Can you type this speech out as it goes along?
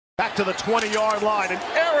Back to the 20-yard line, and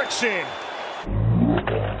Erickson.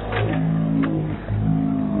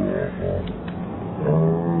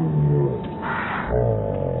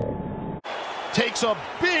 Takes a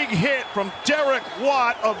big hit from Derek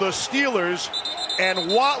Watt of the Steelers,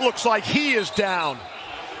 and Watt looks like he is down.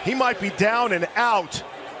 He might be down and out.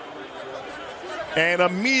 And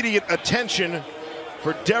immediate attention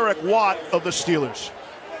for Derek Watt of the Steelers.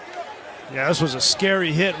 Yeah, this was a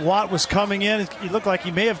scary hit. Watt was coming in. He looked like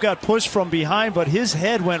he may have got pushed from behind, but his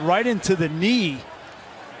head went right into the knee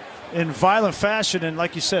in violent fashion. And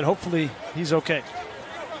like you said, hopefully he's okay.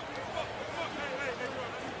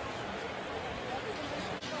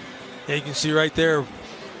 Yeah, you can see right there,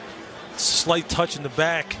 slight touch in the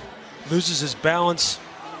back, loses his balance.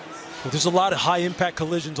 But there's a lot of high-impact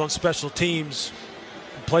collisions on special teams.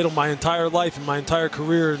 I played them my entire life and my entire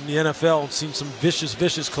career in the NFL. I've seen some vicious,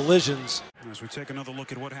 vicious collisions. As we take another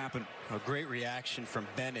look at what happened. A great reaction from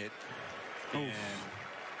Bennett. And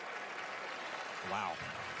wow.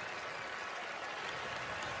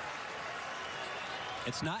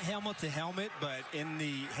 It's not helmet to helmet, but in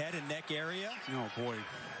the head and neck area. Oh, boy.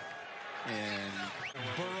 And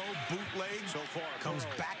Burrow bootleg so far comes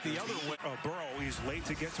back the other way. Burrow is late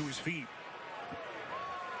to get to his feet.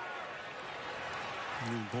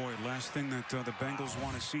 Oh boy, last thing that the Bengals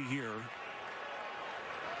want to see here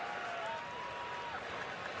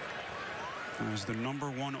as the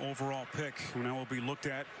 #1 overall pick, who now will be looked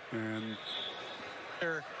at, and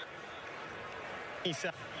he's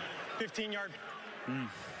 15-yard.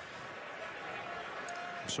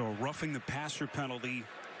 So roughing the passer penalty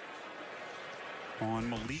on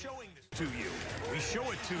Malik. Showing this to you. We show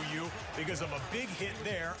it to you because of a big hit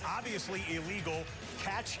there. Obviously illegal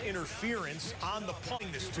catch interference on the punt.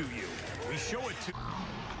 This to you. We show it to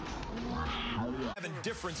having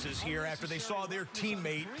differences here after they saw their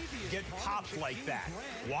teammate get popped like that.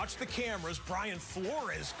 Watch the cameras. Brian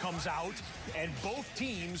Flores comes out, and both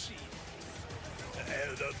teams.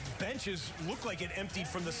 The benches look like it emptied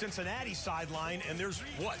from the Cincinnati sideline, and there's,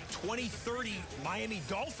 what, 20, 30 Miami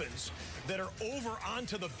Dolphins that are over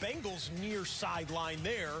onto the Bengals near sideline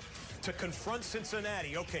there to confront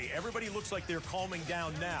Cincinnati. Okay, everybody looks like they're calming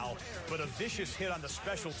down now, but a vicious hit on the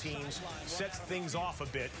special teams sets things off a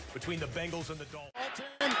bit between the Bengals and the Dolphins.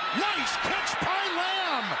 Nice catch by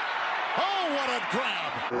Lamb. Oh, what a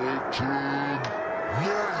grab.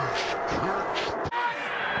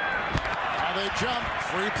 They jump,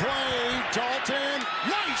 free play, Dalton,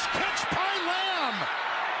 nice catch by Lamb.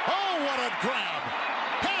 Oh, what a grab.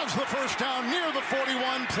 Has the first down near the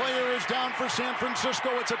 41. Player is down for San Francisco.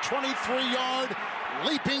 It's a 23-yard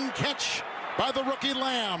leaping catch by the rookie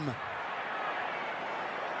Lamb.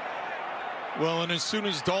 Well, and as soon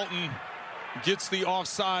as Dalton gets the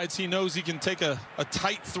offsides, he knows he can take a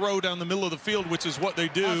tight throw down the middle of the field, which is what they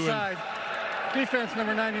do. Offside. Defense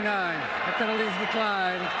number 99. That penalty's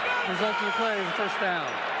declined. Result of the play is a first down.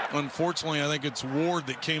 Unfortunately, I think it's Ward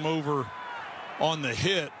that came over on the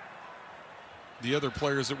hit. The other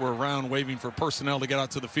players that were around waving for personnel to get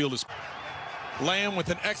out to the field is Lamb with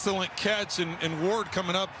an excellent catch, and Ward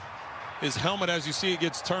coming up. His helmet, as you see, it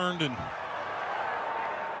gets turned and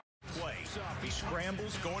play. He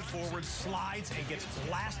scrambles, going forward, slides, and gets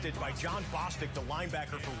blasted by John Bostic, the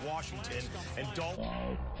linebacker for Washington, and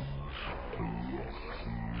Dalton.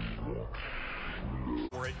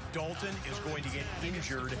 Dalton is going to get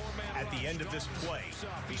injured at the end of this play.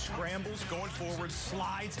 He scrambles, going forward,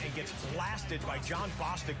 slides, and gets blasted by John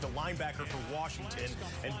Bostic, the linebacker for Washington,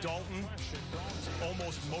 and Dalton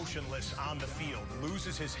almost motionless on the field,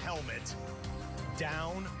 loses his helmet,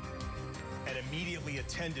 down, and immediately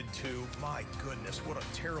attended to. My goodness, what a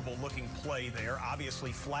terrible looking play there.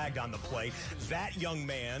 Obviously flagged on the play. That young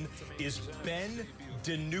man is Ben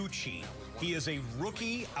DiNucci. He is a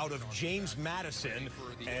rookie out of James Madison,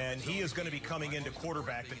 and he is going to be coming into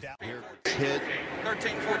quarterback the Dallas. Hit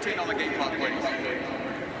 13-14 on the game clock, please.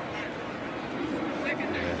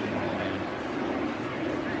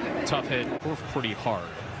 Tough hit, or pretty hard.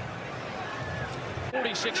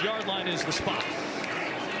 46-yard line is the spot.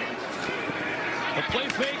 The play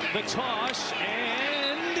fake, the toss,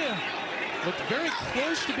 and looked very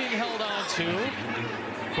close to being held on to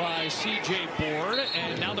by C.J. Board,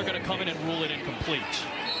 and now they're going to come in and rule it incomplete.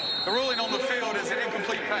 The ruling on the field is an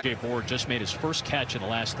incomplete pass. C.J. Board just made his first catch in the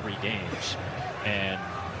last 3 games, and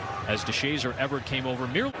as DeShazer Everett came over,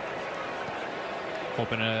 merely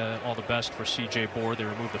hoping all the best for C.J. Board. They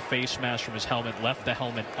removed the face mask from his helmet, left the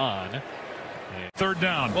helmet on. Third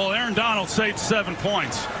down. Well, Aaron Donald saved 7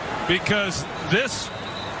 points because this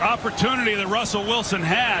opportunity that Russell Wilson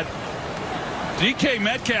had, DK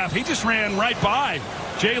Metcalf, he just ran right by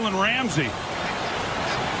Jalen Ramsey.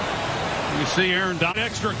 You see Aaron Donald,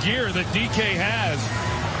 extra gear that DK has.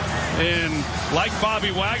 And like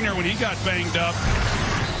Bobby Wagner when he got banged up,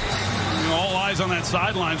 you know, all eyes on that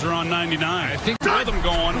sidelines are on 99. I think rhythm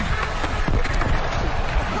going.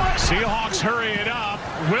 Seahawks hurry it up.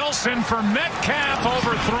 Wilson for Metcalf,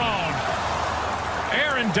 overthrown.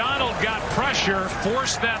 Aaron Donald got pressure,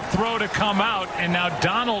 forced that throw to come out, and now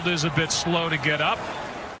Donald is a bit slow to get up.